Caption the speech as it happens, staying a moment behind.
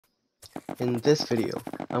In this video,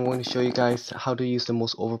 I'm going to show you guys how to use the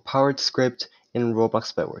most overpowered script in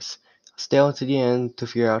Roblox Bedwars. Stay on to the end to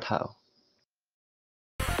figure out how.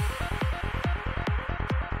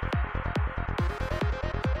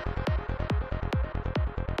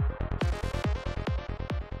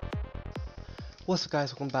 What's up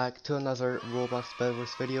guys, welcome back to another Roblox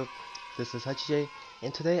Bedwars video. This is Hichewjay,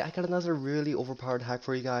 and today I got another really overpowered hack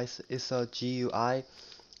for you guys. It's a GUI,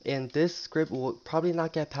 and this script will probably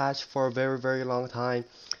not get patched for a very long time,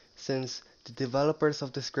 since the developers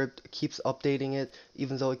of the script keeps updating it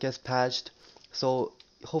even though it gets patched. So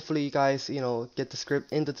hopefully you guys get the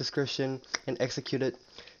script in the description and execute it.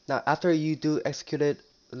 Now after you do execute it,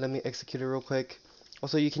 let me execute it real quick.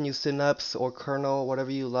 Also, you can use synapse or kernel,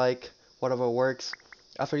 whatever you like, whatever works.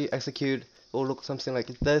 After you execute, it will look something like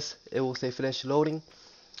this. It will say finish loading.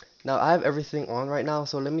 Now I have everything on right now,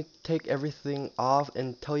 so let me take everything off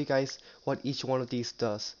and tell you guys what each one of these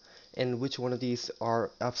does and which one of these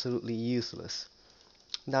are absolutely useless.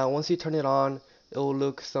 Now once you turn it on, it will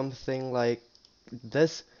look something like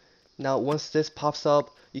this. Now once this pops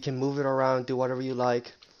up, you can move it around, do whatever you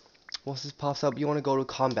like. Once this pops up, you want to go to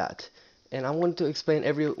combat, and I'm going to explain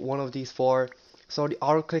every one of these four. So the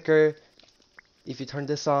auto clicker, if you turn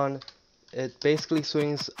this on, it basically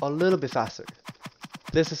swings a little bit faster.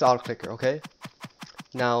 This is auto clicker, okay?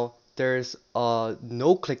 Now there's a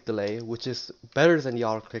no click delay, which is better than the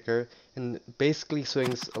auto clicker and basically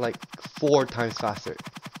swings like 4 times faster.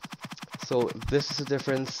 So this is the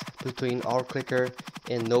difference between auto clicker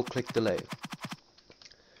and no click delay.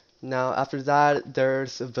 Now after that,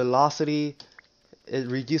 there's velocity. It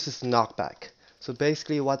reduces knockback. So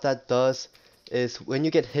basically what that does is when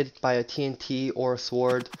you get hit by a TNT or a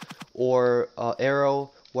sword or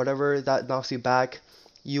arrow, whatever that knocks you back,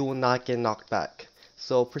 you will not get knocked back.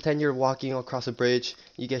 So pretend you're walking across a bridge,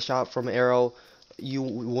 you get shot from an arrow, you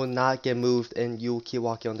will not get moved and you will keep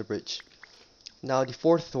walking on the bridge. Now the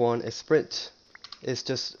fourth one is sprint. It's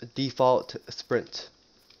just default sprint,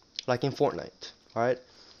 like in Fortnite. Alright.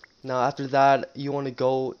 Now after that, you want to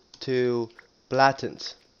go to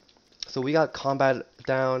blatant. So we got combat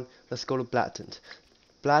down. Let's go to blatant.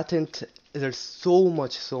 Blatant, there's so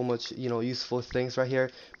much useful things right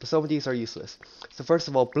here, but some of these are useless. So first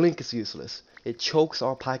of all, blink is useless. It chokes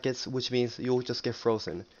all packets, which means you'll just get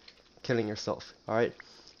frozen, killing yourself. Alright,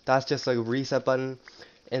 that's just like a reset button.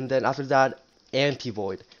 And then after that,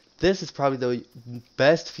 anti-void. This is probably the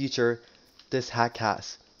best feature this hack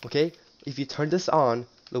has. Okay, if you turn this on,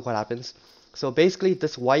 look what happens. So basically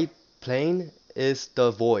this white plane is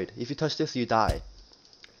the void. If you touch this, you die.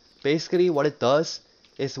 Basically what it does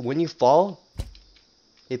is when you fall,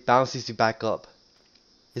 it bounces you back up.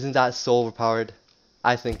 Isn't that so overpowered?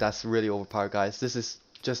 I think that's really overpowered, guys. This is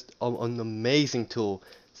just an amazing tool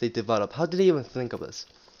they developed. How did they even think of this?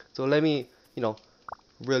 So let me,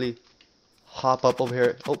 really hop up over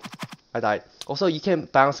here. Oh, I died. Also, you can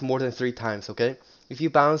bounce more than 3 times, okay? If you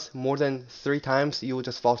bounce more than 3 times, you will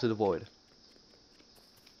just fall to the void.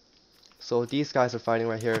 So these guys are fighting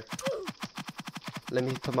right here. Let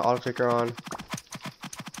me put my auto clicker on.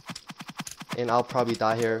 And I'll probably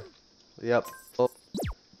die here. Yep. Oh.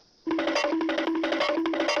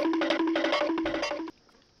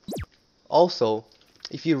 Also,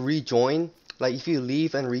 if you rejoin, like if you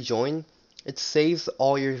leave and rejoin, it saves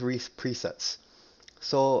all your presets.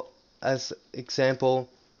 So as example,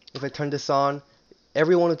 if I turn this on,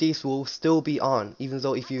 every one of these will still be on, even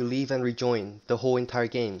though if you leave and rejoin the whole entire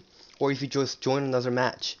game, or if you just join another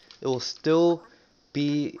match, it will still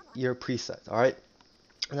be your preset. Alright,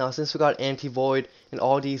 now since we got anti-void and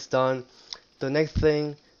all these done, the next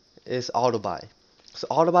thing is auto buy. So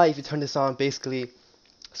auto buy, if you turn this on, basically,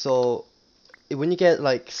 so when you get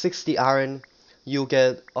like 60 iron, you'll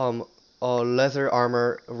get a leather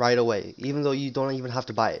armor right away, even though you don't even have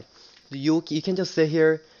to buy it. You can just sit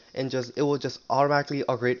here and it will just automatically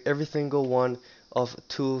upgrade every single one of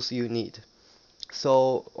tools you need.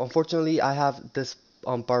 So unfortunately I have this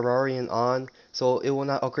barbarian on, so it will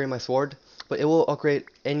not upgrade my sword, but it will upgrade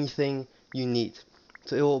anything you need.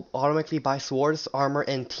 So it will automatically buy swords, armor,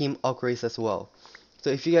 and team upgrades as well. So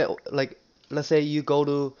if you get like, let's say you go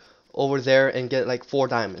to over there and get like 4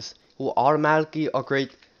 diamonds, it will automatically upgrade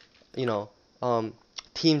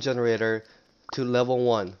team generator to level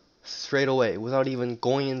 1 straight away without even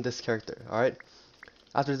going in this character. Alright,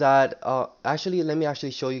 after that, actually let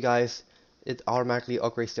me show you guys. It automatically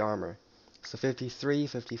upgrades the armor. So 53,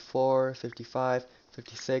 54, 55,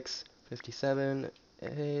 56, 57,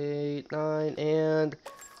 8, 9, and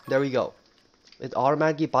there we go. It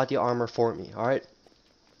automatically bought the armor for me. Alright,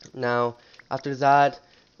 now after that,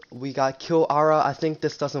 we got Kill Aura. I think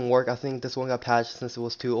this doesn't work. I think this one got patched since it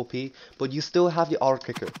was too OP. But you still have the auto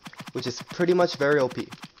kicker, which is pretty much very OP.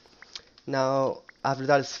 Now, after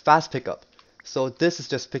that is fast pickup. So this is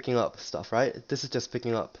just picking up stuff, right? This is just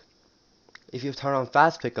picking up. If you turn on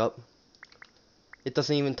fast pickup, it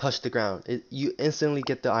doesn't even touch the ground. You instantly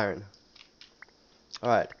get the iron.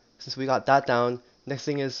 Alright, since we got that down, next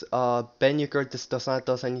thing is Ben Euchre. This does not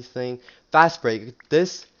does anything. Fast break.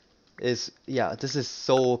 This is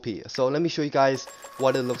so OP. So let me show you guys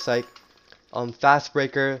what it looks like. Fast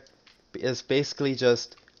breaker is basically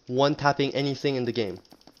just one tapping anything in the game.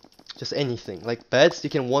 Just anything. Like beds, you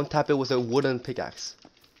can one tap it with a wooden pickaxe.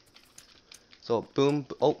 So boom.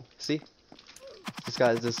 Oh, see? This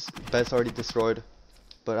bed's already destroyed.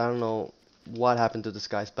 But I don't know what happened to this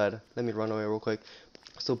guy's bed. Let me run away real quick.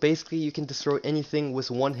 So basically you can destroy anything with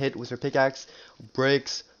one hit with your pickaxe,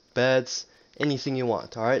 bricks, beds, anything you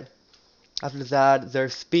want, alright? After that,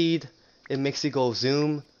 there's speed. It makes you go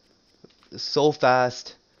zoom so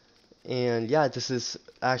fast. And yeah, this is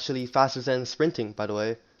actually faster than sprinting, by the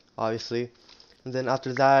way, obviously. And then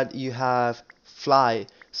after that, you have fly.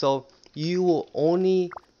 So you will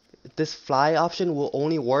only, this fly option will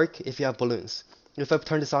only work if you have balloons. If I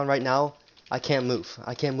turn this on right now, I can't move.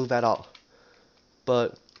 I can't move at all.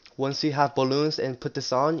 But once you have balloons and put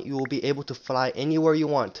this on, you will be able to fly anywhere you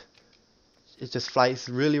want. It just flies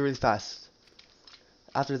really, really fast.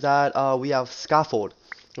 After that, we have scaffold.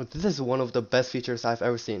 This is one of the best features I've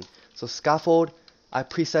ever seen. So scaffold, I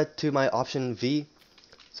preset to my option V.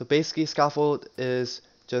 So basically scaffold is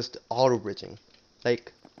just auto bridging,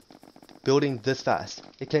 like building this fast.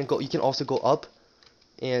 You can also go up,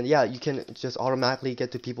 and yeah, you can just automatically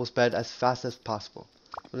get to people's bed as fast as possible.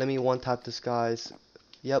 Let me one tap this guy's.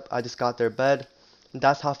 Yep, I just got their bed. And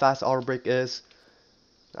that's how fast auto break is.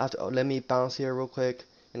 Let me bounce here real quick.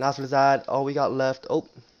 And after that, all we got left. Oh,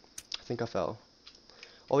 I think I fell.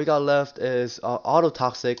 All we got left is auto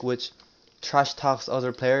toxic, which trash talks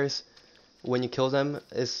other players when you kill them.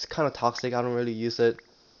 It's kind of toxic. I don't really use it.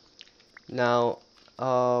 Now,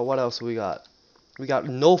 what else we got? We got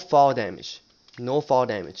no fall damage. No fall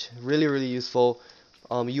damage. Really, really useful.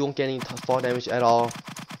 You won't get any fall damage at all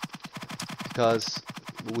because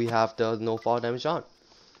we have the no fall damage on.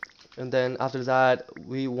 And then after that,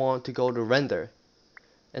 we want to go to render.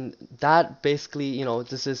 And that basically, you know,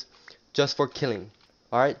 this is just for killing.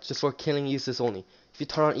 Alright, just for killing use this only. If you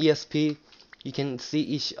turn on ESP, you can see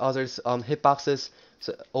each other's hitboxes.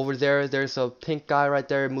 So over there, there's a pink guy right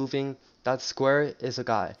there moving. That square is a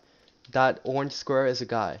guy. That orange square is a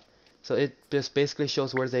guy. So it just basically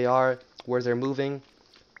shows where they are, where they're moving.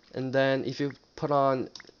 And then if you put on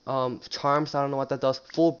charms, I don't know what that does.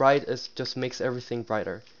 Full bright just makes everything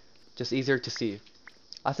brighter. Just easier to see.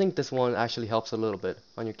 I think this one actually helps a little bit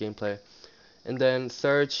on your gameplay. And then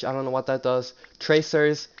search, I don't know what that does.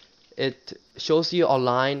 Tracers, it shows you a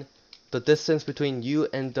line, the distance between you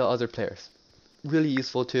and the other players. Really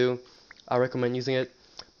useful too. I recommend using it.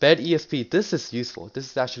 Bed ESP, this is useful.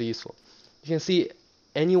 This is actually useful. You can see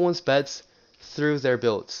anyone's beds through their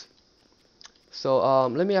builds. So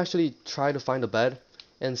let me actually try to find a bed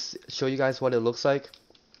and show you guys what it looks like.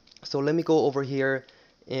 So let me go over here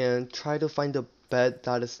and try to find a bed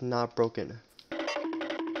that is not broken.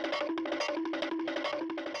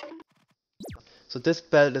 So this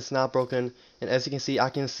bed is not broken, and as you can see, I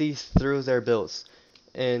can see through their builds.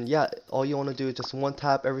 And yeah, all you want to do is just one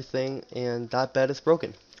tap everything, and that bed is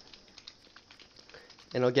broken.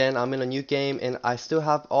 And again, I'm in a new game, and I still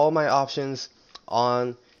have all my options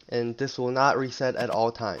on, and this will not reset at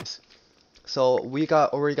all times. So we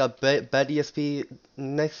already got bed ESP.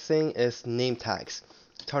 Next thing is name tags.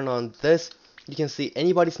 Turn on this, you can see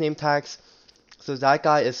anybody's name tags. So that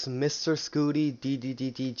guy is Mr. Scooty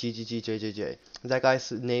DDDD. That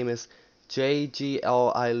guy's name is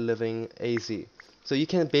JGLI Living AZ. So you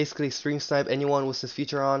can basically stream snipe anyone with this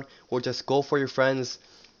feature on, or just go for your friends,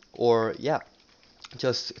 or yeah,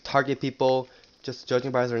 just target people just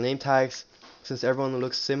judging by their name tags, since everyone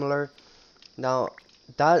looks similar. Now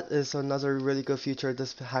that is another really good feature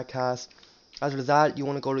this hack has. After that, you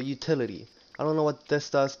want to go to utility. I don't know what this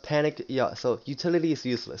does. Panic, yeah, so utility is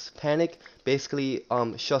useless. Panic basically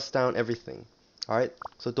shuts down everything. Alright,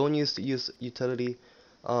 so don't use utility.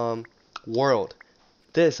 World.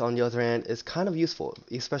 This, on the other hand, is kind of useful,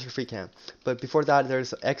 especially free cam. But before that,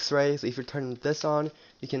 there's X-ray. So if you turn this on,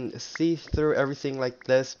 you can see through everything like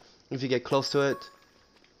this. If you get close to it,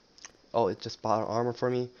 oh, it just bought armor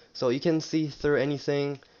for me. So you can see through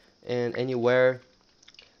anything and anywhere.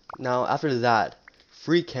 Now after that,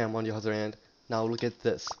 free cam on the other hand. Now look at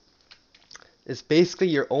this. It's basically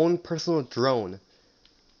your own personal drone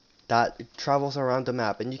that travels around the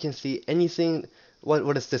map, and you can see anything.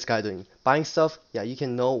 What is this guy doing? Buying stuff? Yeah, you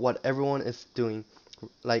can know what everyone is doing,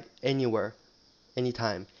 like anywhere,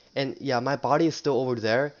 anytime. And yeah, my body is still over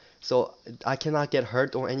there, so I cannot get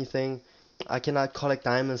hurt or anything. I cannot collect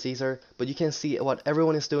diamonds either, but you can see what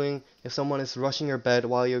everyone is doing. If someone is rushing your bed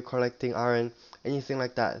while you're collecting iron, anything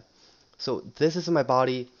like that. So this is my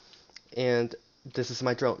body, and this is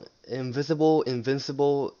my drone. Invisible,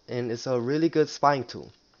 invincible, and it's a really good spying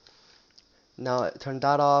tool. Now turn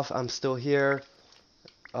that off. I'm still here.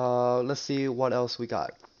 Let's see what else we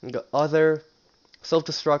got. We got other,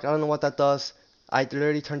 self-destruct. I don't know what that does. I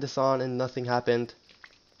literally turned this on and nothing happened.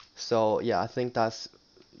 So yeah, I think that's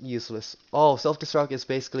useless. Oh, self-destruct is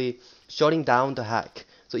basically shutting down the hack.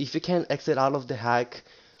 So if you can't exit out of the hack,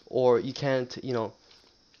 or you can't,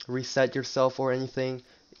 reset yourself or anything,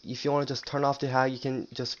 if you want to just turn off the hack, you can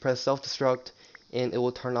just press self-destruct and it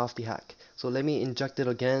will turn off the hack. So let me inject it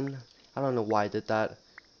again. I don't know why I did that.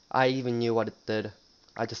 I even knew what it did.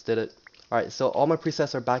 I just did it. Alright, so all my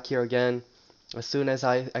presets are back here again as soon as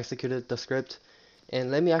I executed the script.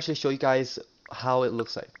 And let me actually show you guys how it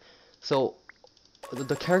looks like. So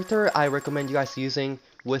the character I recommend you guys using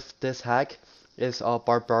with this hack is a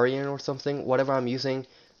barbarian or something. Whatever I'm using,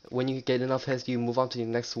 when you get enough hits, you move on to the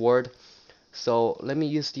next word. So let me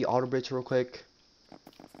use the auto bridge real quick.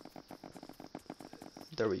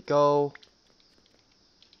 There we go.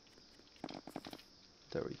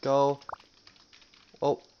 There we go.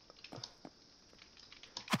 Oh.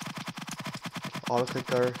 Auto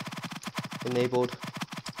clicker enabled.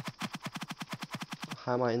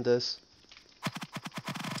 How am I in this?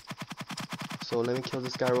 So let me kill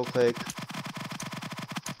this guy real quick.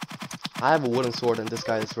 I have a wooden sword and this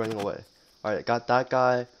guy is running away. Alright, got that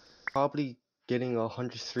guy. Probably getting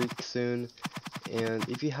 100 streak soon. And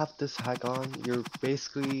if you have this hack on, you're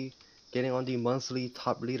basically getting on the monthly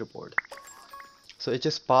top leaderboard. So it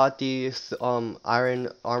just bought the iron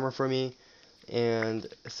armor for me, and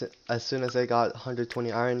as soon as I got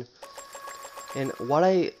 120 iron. And what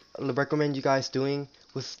I recommend you guys doing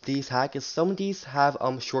with these hacks is some of these have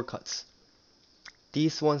shortcuts.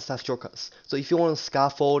 These ones have shortcuts. So if you want to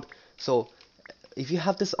scaffold, so if you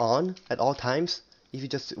have this on at all times, if you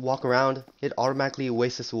just walk around, it automatically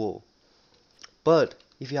wastes wool. But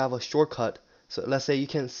if you have a shortcut, so let's say you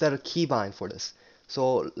can set a keybind for this.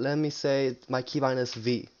 So let me say my keybind is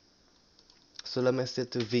V. So let me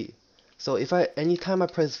set to V. So if anytime I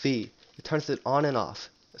press V, it turns it on and off.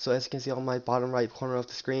 So as you can see on my bottom right corner of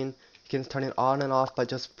the screen, you can turn it on and off by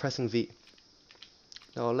just pressing V.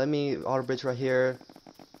 Now let me auto bridge right here.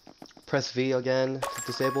 Press V again to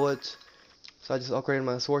disable it. So I just upgraded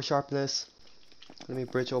my sword sharpness. Let me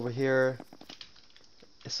bridge over here.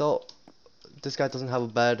 So this guy doesn't have a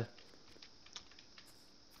bed.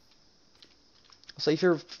 So if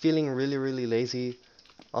you're feeling really lazy,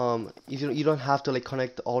 if you don't have to like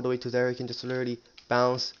connect all the way to there, you can just literally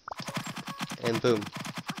bounce and boom.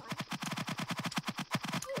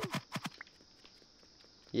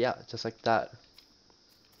 Yeah, just like that.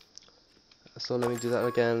 So let me do that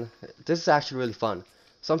again. This is actually really fun.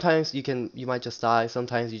 Sometimes you might just die,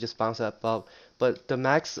 sometimes you just bounce up, but the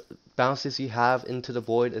max bounces you have into the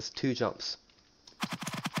void is 2 jumps.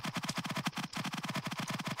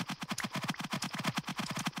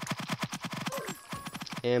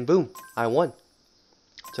 And boom, I won.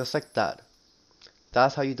 Just like that.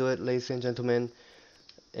 That's how you do it, ladies and gentlemen.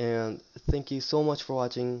 And thank you so much for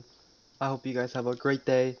watching. I hope you guys have a great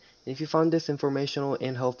day. If you found this informational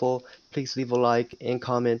and helpful, please leave a like and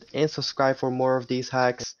comment and subscribe for more of these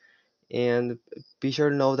hacks. And be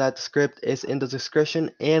sure to know that the script is in the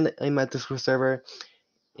description and in my Discord server.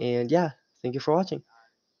 And yeah, thank you for watching.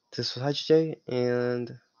 This was Hichewjay,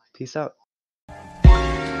 and peace out.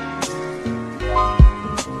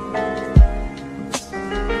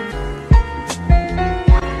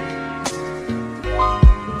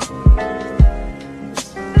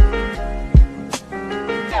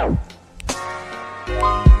 Ow.